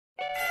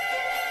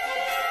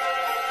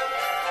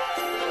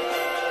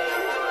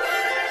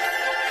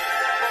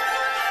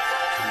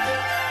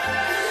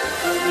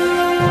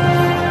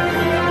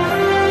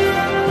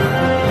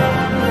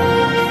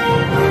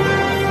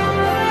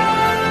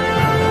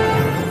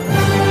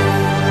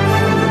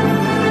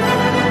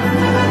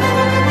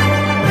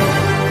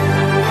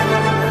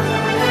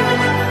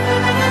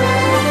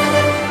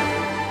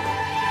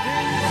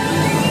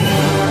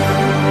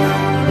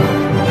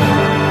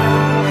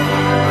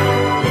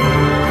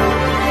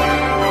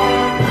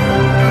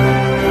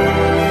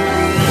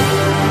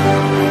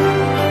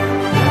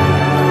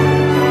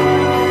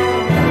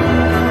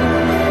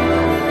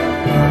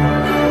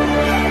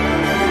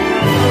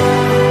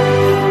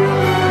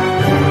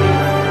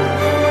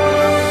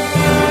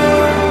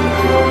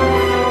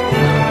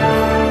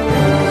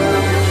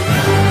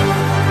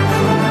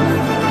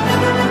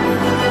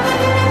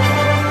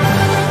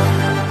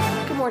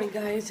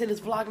It is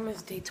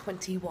Vlogmas day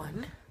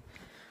 21.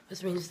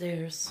 This means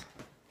there's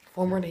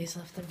 4 more days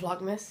left of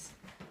Vlogmas.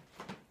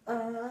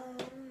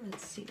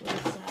 Let's see what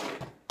is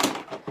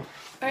that.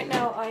 Right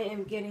now I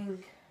am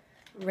getting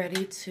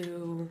ready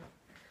to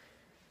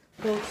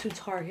go to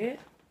Target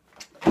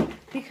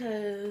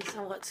because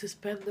I want to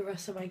spend the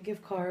rest of my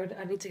gift card.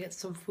 I need to get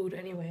some food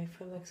anyway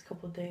for the next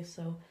couple of days,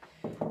 so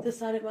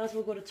decided might as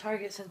well go to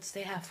Target since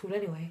they have food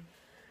anyway.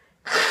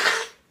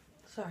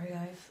 Sorry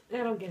guys,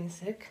 and I'm getting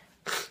sick.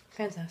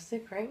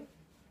 Fantastic, right?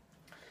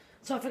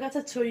 So I forgot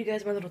to tell you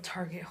guys my little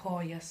Target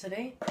haul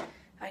yesterday.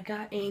 I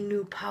got a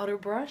new powder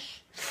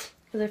brush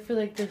because I feel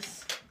like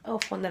this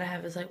elf one that I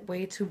have is like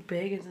way too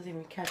big. It doesn't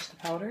even catch the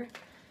powder.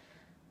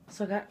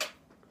 So I got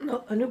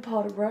a new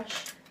powder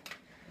brush.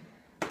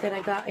 Then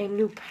I got a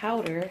new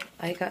powder.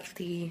 I got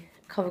the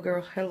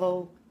CoverGirl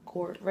Hello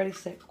Ready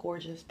Set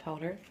Gorgeous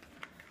powder.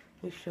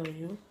 Let me show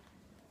you.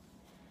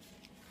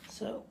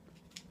 So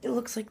it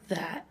looks like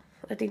that.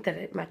 I think that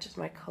it matches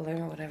my color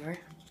or whatever.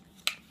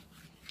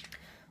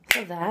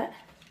 So that.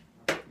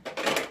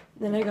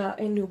 Then I got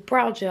a new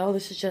brow gel.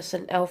 This is just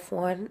an e.l.f.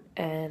 one,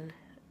 and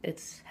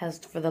it has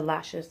for the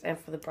lashes and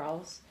for the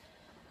brows.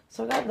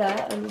 So I got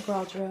that, a new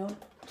brow gel.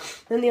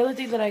 Then the other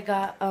thing that I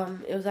got,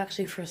 it was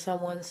actually for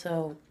someone,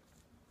 so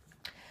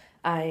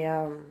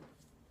I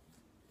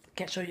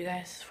can't show you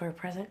guys for a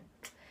present.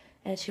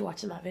 And she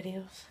watches my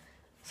videos.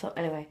 So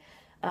anyway,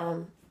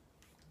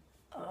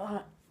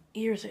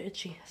 ears are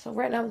itchy. So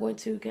right now I'm going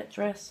to get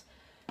dressed.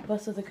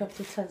 Bus doesn't come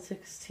to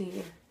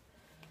 10:16.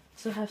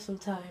 So I have some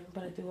time,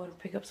 but I do want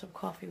to pick up some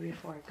coffee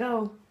before I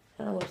go.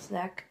 And a little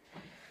snack.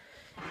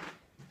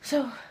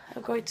 So I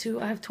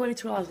have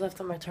 $22 left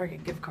on my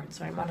Target gift card,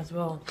 so I might as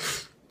well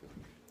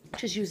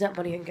just use that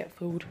money and get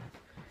food.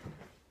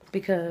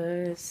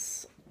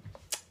 Because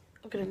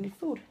I'm going to need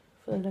food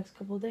for the next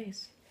couple of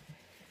days.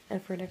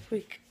 And for next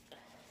week.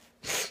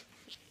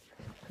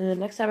 And the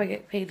next time I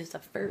get paid is the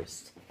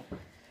 1st.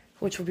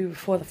 Which will be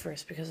before the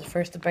 1st, because the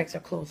 1st the banks are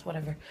closed,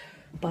 whatever.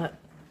 But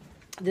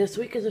this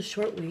week is a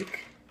short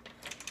week.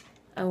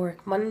 I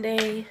work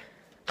Monday,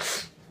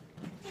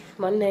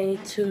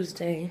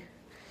 Tuesday,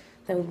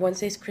 then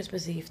Wednesday's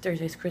Christmas Eve,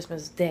 Thursday's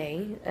Christmas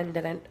Day, and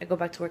then I go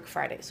back to work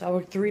Friday. So I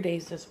work 3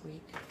 days this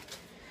week.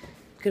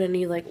 Gonna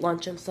need like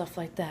lunch and stuff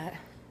like that.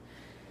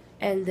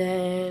 And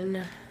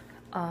then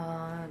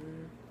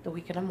on the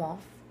weekend I'm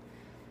off.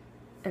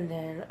 And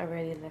then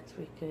already next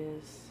week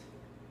is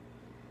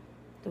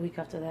the week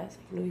after that. It's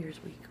like New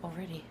Year's week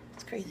already.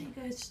 It's crazy.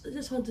 So guys, I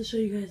just wanted to show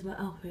you guys my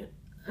outfit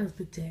of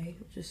the day,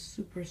 which is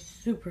super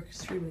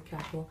extremely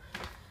casual.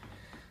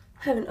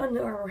 I have an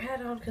Under Armour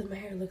hat on because my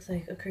hair looks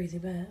like a crazy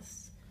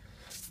mess.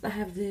 I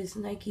have this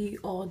Nike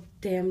All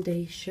Damn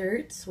Day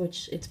shirts,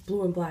 which it's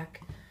blue and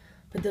black,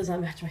 but does not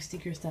match my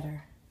sneakers that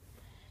are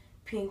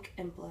pink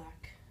and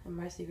black, and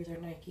my sneakers are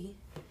Nike.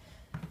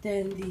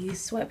 Then the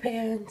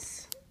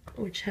sweatpants,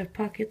 which have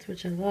pockets,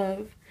 which I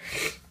love,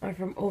 are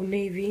from Old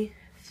Navy.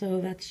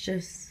 So that's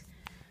just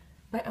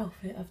my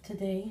outfit of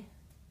today.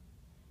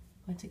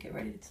 I'm going to get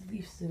ready to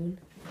leave soon.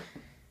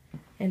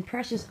 And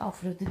Precious'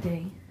 outfit of the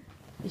day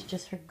is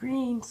just her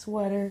green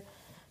sweater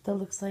that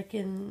looks like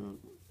an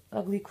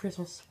ugly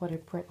Christmas sweater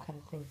print kind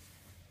of thing.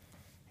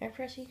 Hey,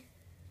 Precious,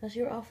 that's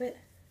your outfit?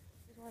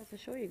 I just wanted to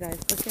show you guys.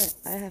 Look at,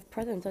 I have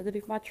presents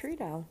underneath my tree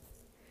now.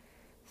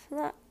 It's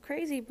not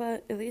crazy,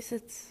 but at least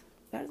it's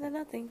better than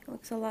nothing. It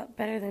looks a lot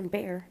better than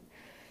bare.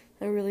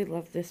 I really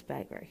love this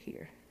bag right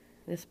here.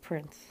 This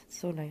print. It's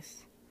so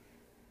nice.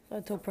 So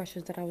I told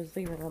Precious that I was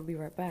leaving. I'll be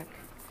right back.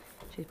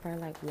 She's probably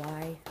like,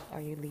 why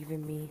are you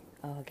leaving me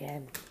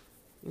again?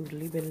 You've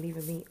been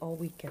leaving me all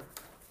weekend.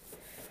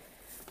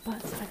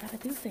 But I gotta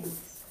do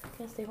things. I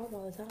can't stay home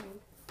all the time.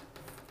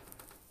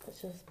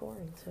 It's just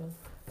boring, so.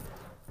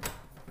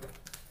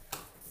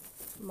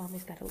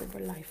 Mommy's gotta live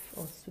her life.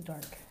 Oh, it's too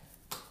dark.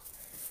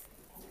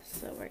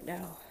 So right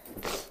now.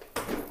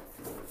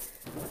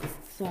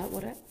 So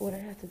what I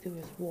have to do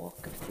is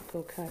walk to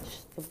go catch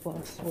the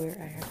bus, where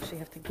I actually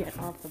have to get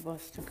off the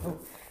bus to go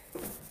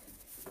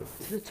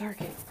to the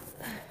Target.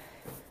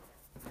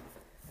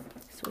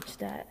 Switch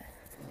that.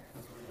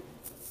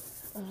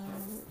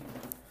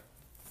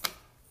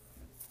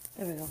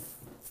 There we go.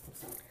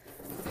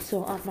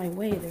 So on my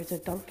way, there's a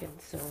Dunkin',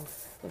 so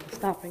I'm gonna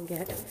stop and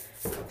get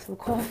some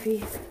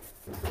coffee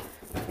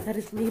that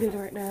is needed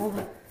right now.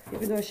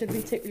 Even though I should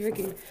be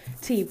drinking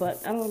tea,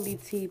 but I don't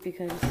need tea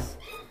because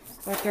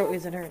my throat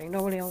isn't hurting.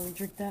 Normally I only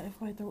drink that if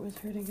my throat is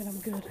hurting and I'm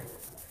good.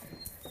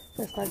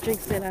 Let's not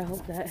jinx it. I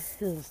hope that it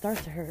doesn't start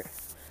to hurt.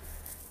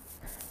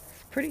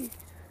 It's pretty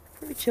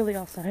chilly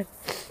outside.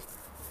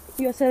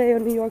 Yesterday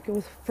in New York it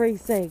was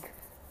freezing.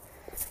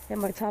 And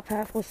my top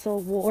half was so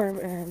warm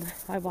and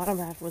my bottom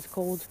half was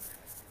cold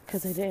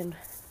because I didn't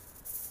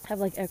have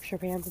like extra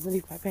pants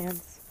underneath my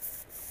pants.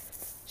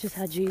 Just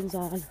had jeans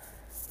on.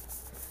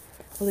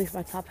 At least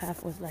my top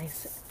half was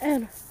nice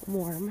and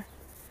warm.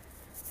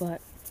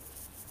 But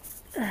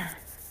I'm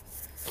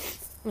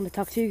gonna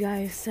talk to you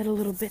guys in a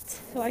little bit.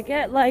 So I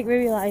get like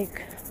maybe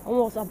like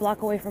almost a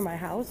block away from my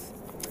house.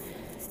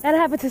 And I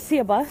happened to see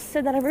a bus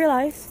and then I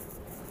realized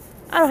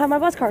I don't have my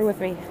bus card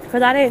with me.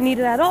 Because I didn't need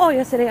it at all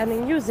yesterday. I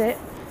didn't use it.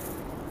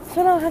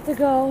 So now I have to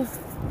go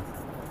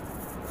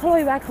all the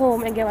way back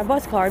home and get my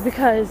bus card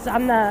because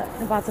I'm not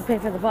about to pay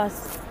for the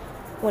bus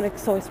when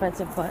it's so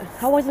expensive. But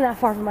I wasn't that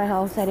far from my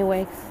house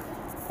anyway.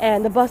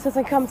 And the bus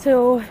doesn't come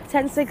till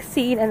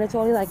 10:16 and it's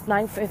only like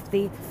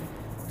 9:50.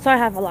 So I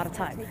have a lot of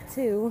time. Day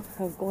 2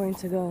 of going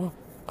to go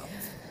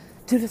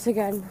do this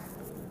again.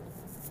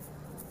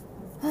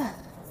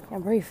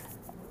 Can't breathe.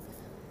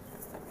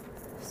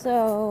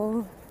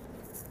 So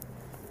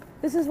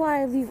this is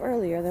why I leave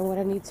earlier than what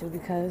I need to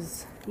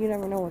because you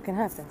never know what can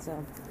happen.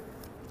 So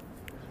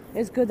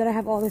it's good that I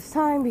have all this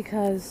time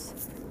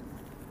because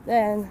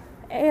then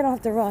A, I don't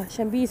have to rush,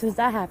 and B, since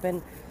that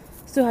happened,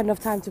 still had enough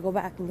time to go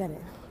back and get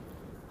it.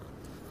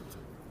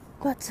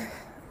 But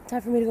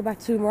time for me to go back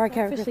to Mariah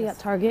Carey. Officially at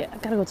Target. I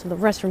gotta go to the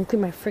restroom,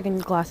 clean my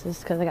friggin' glasses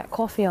because I got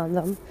coffee on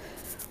them,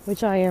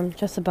 which I am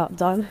just about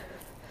done.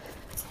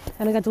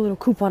 And I got the little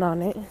coupon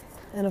on it.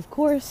 And of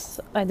course,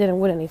 I didn't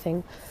win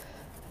anything.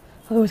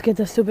 I always get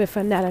the stupid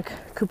Fanatic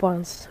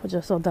coupons, which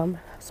are so dumb.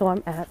 So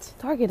I'm at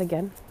Target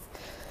again.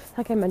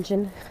 Like I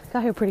mentioned,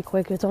 got here pretty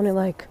quick. It's only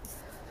like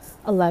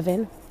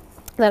 11.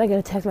 Then I get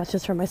a text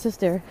message from my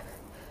sister,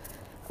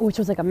 which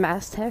was like a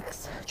mass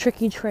text.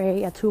 Tricky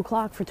tray at 2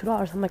 o'clock for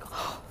 $2. I'm like,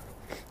 oh,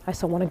 I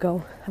still want to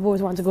go. I've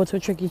always wanted to go to a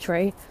tricky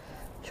tray.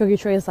 Tricky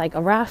tray is like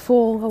a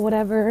raffle or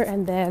whatever,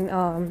 and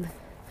then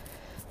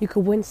you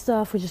could win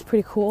stuff, which is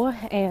pretty cool.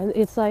 And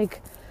it's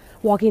like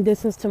walking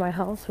distance to my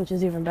house, which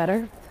is even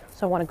better.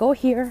 So I want to go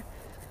here,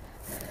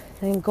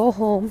 then go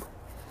home,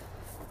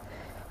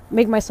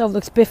 make myself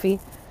look spiffy,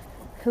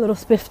 a little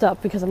spiffed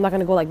up because I'm not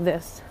going to go like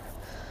this.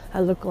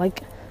 I look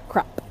like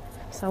crap.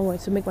 So I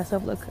want to make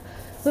myself look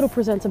a little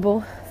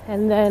presentable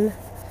and then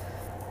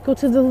go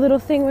to the little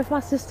thing with my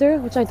sister,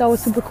 which I thought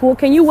was super cool.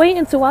 Can you wait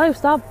until I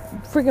stop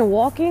freaking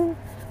walking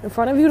in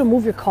front of you to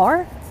move your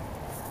car?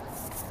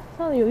 I'm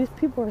telling you, these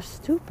people are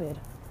stupid.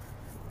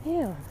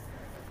 Yeah.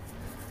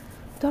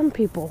 Dumb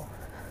people.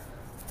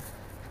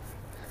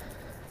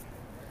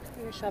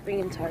 We're shopping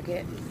in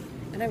Target,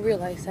 and I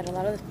realized that a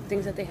lot of the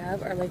things that they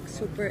have are like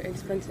super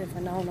expensive,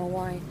 and I don't know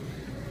why.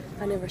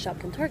 I never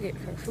shopped in Target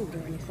for food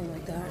or anything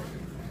like that.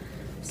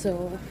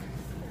 So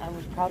I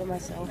was proud of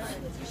myself.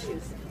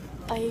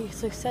 I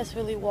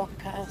successfully walked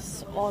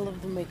past all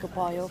of the makeup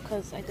aisle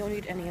because I don't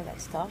need any of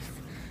that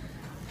stuff.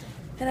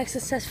 And I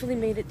successfully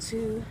made it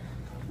to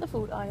the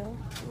food aisle.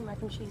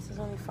 Mac and cheese is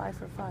only 5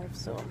 for $5,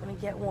 so I'm gonna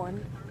get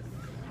one.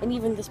 And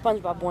even the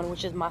SpongeBob one,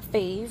 which is my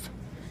fave.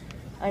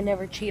 I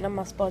never cheat on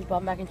my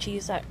SpongeBob mac and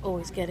cheese. I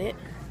always get it.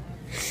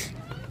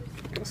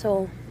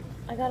 So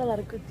I got a lot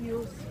of good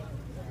deals.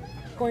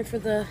 Going for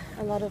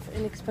a lot of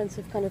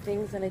inexpensive kind of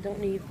things, and I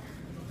don't need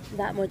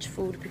that much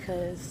food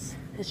because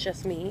it's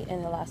just me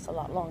and it lasts a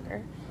lot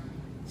longer.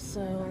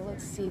 So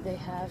let's see, they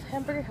have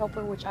hamburger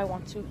helper, which I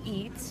want to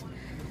eat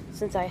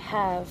since I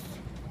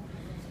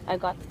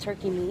got the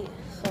turkey meat.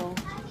 So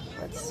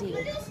let's see.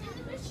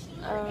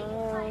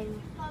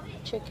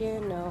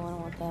 Chicken, no, I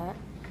don't want that.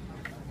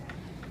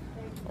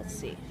 Let's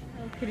see.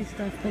 Pretty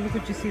stuff, but look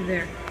what you see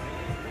there.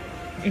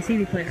 A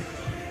CD player.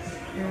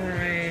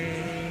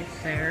 Right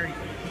there.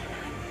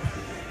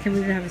 Can't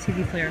believe they have a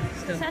CD player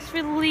still.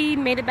 Successfully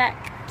made it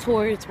back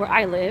towards where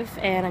I live,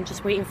 and I'm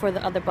just waiting for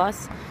the other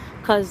bus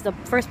because the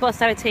first bus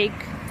that I take,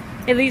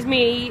 it leaves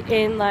me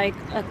in like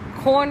a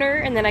corner,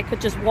 and then I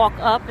could just walk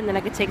up, and then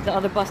I could take the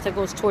other bus that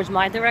goes towards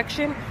my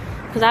direction.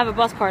 Because I have a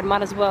bus card,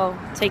 might as well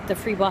take the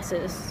free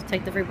buses,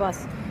 take the free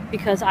bus,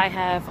 because I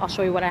have, I'll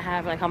show you what I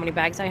have, like how many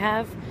bags I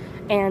have,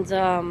 and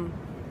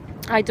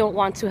I don't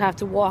want to have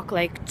to walk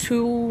like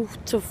 2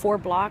 to 4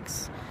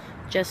 blocks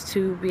just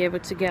to be able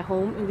to get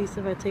home. At least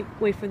if I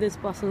wait for this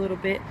bus a little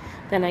bit,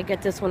 then I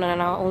get this one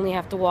and I'll only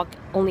have to walk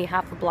only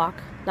half a block,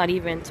 not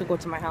even, to go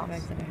to my house.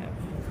 That I have.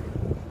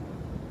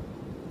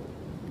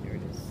 There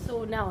it is.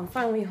 So now I'm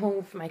finally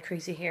home from my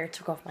crazy hair,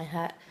 took off my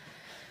hat.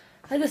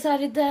 I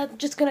decided that I'm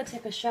just gonna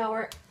take a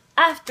shower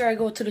after I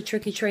go to the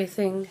tricky tray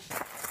thing,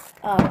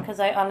 because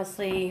I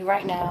honestly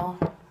right now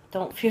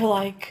don't feel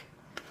like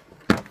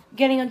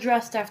getting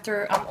undressed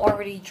after I'm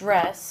already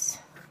dressed.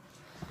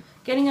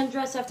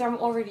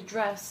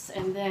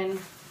 And then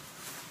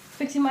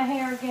fixing my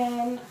hair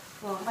again.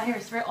 Well, my hair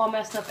is all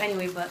messed up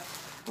anyway, but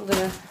I'm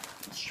gonna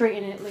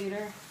straighten it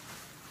later.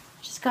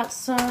 Just got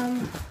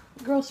some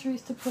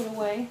groceries to put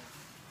away.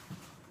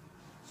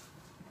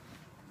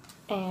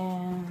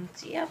 And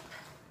yep,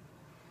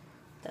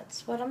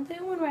 that's what I'm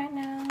doing right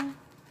now.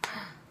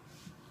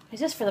 Is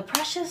this for the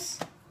precious?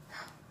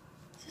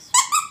 Is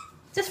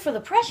this for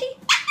the precious?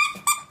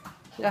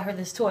 I got her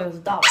this toy. It was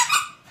 $1.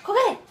 Go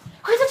get it.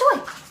 Where's the toy?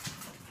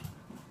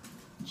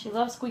 She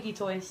loves squeaky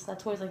toys. That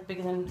toy's like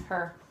bigger than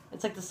her.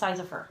 It's like the size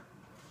of her.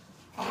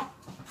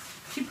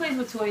 She plays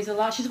with toys a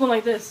lot. She's going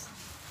like this.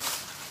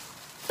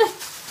 They're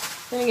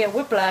gonna get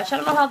whiplash. I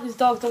don't know how these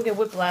dogs don't get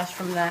whiplash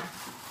from that.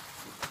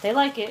 They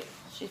like it.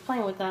 She's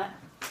playing with that.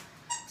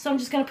 So I'm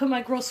just gonna put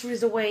my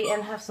groceries away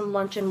and have some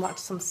lunch and watch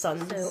some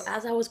Suns. So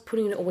as I was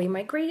putting away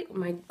my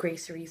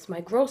groceries,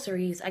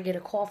 I get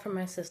a call from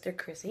my sister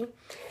Chrissy,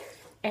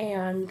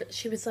 and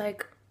she was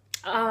like,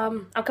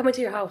 "I'm coming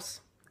to your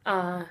house."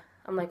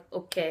 I'm like,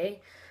 "Okay."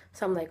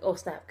 So I'm like, "Oh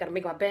snap! Gotta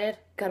make my bed.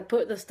 Gotta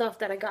put the stuff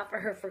that I got for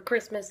her for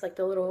Christmas, like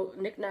the little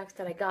knickknacks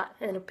that I got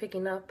and ended up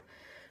picking up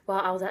while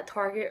I was at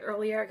Target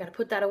earlier. I gotta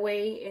put that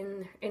away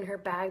in her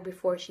bag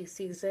before she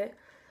sees it."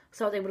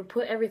 So I was able to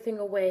put everything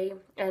away,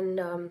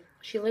 and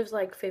she lives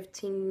like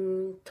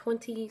 15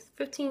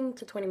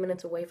 to 20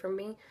 minutes away from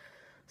me.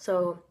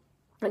 So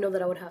I know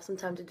that I would have some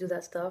time to do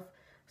that stuff.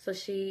 So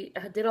she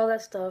did all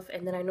that stuff,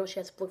 and then I know she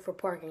has to look for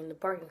parking. The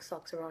parking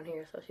sucks around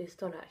here, so she's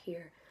still not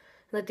here.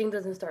 And the thing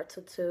doesn't start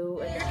till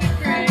 2.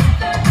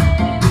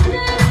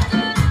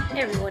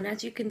 Hey everyone,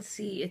 as you can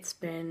see, it's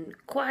been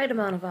quite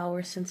amount of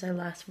hours since I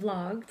last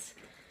vlogged.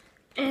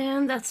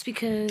 And that's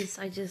because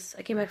I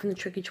came back from the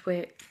tricky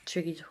tray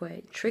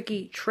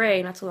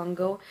not so long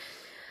ago,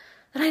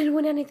 and I didn't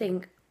win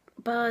anything.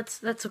 But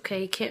that's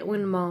okay, can't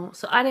win them all.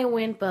 So I didn't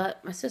win,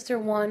 but my sister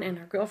won and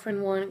her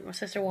girlfriend won. My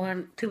sister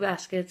won 2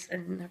 baskets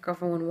and her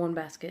girlfriend won 1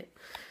 basket.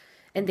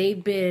 And they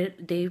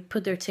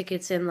put their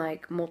tickets in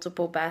like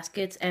multiple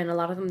baskets, and a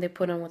lot of them they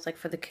put on what's like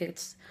for the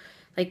kids,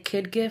 like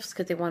kid gifts,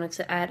 because they wanted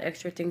to add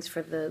extra things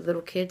for the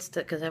little kids,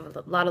 because I have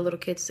a lot of little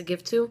kids to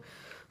give to.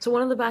 So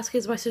one of the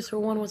baskets my sister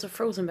won was a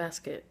Frozen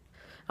basket.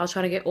 I was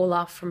trying to get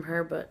Olaf from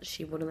her, but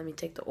she wouldn't let me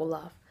take the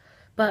Olaf.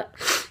 But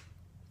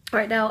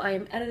right now I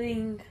am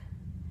editing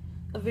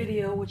a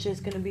video, which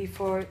is going to be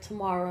for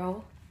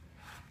tomorrow.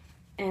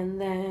 And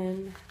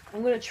then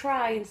I'm going to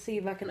try and see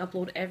if I can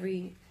upload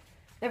every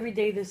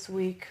day this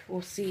week.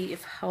 We'll see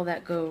how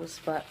that goes,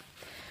 but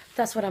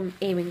that's what I'm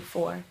aiming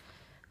for.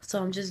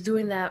 So I'm just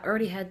doing that.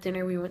 Already had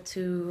dinner. We went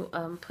to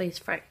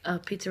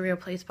pizzeria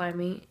place by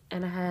me,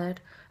 and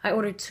I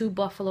ordered 2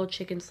 buffalo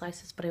chicken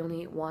slices, but I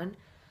only ate 1.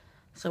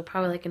 So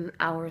probably like in an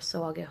hour or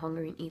so I'll get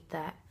hungry and eat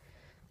that.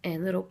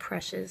 And little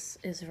Precious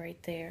is right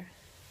there.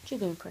 What you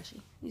doing, Precious?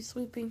 You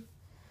sleeping?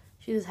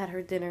 She just had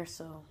her dinner,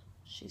 so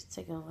she's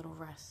taking a little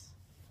rest.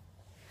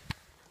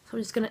 So I'm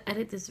just gonna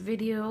edit this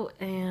video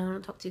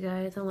and talk to you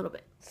guys in a little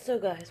bit. So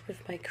guys,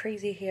 with my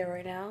crazy hair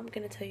right now, I'm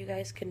gonna tell you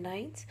guys good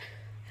night.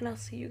 And I'll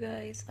see you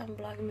guys on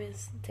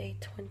Vlogmas day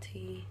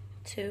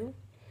 22,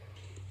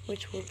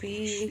 which will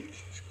be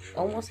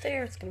almost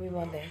there. It's going to be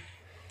Monday.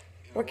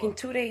 Working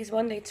 2 days,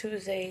 Monday,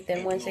 Tuesday,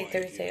 then Wednesday,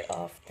 Thursday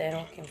off, then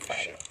working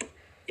Friday.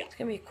 It's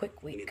going to be a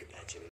quick week.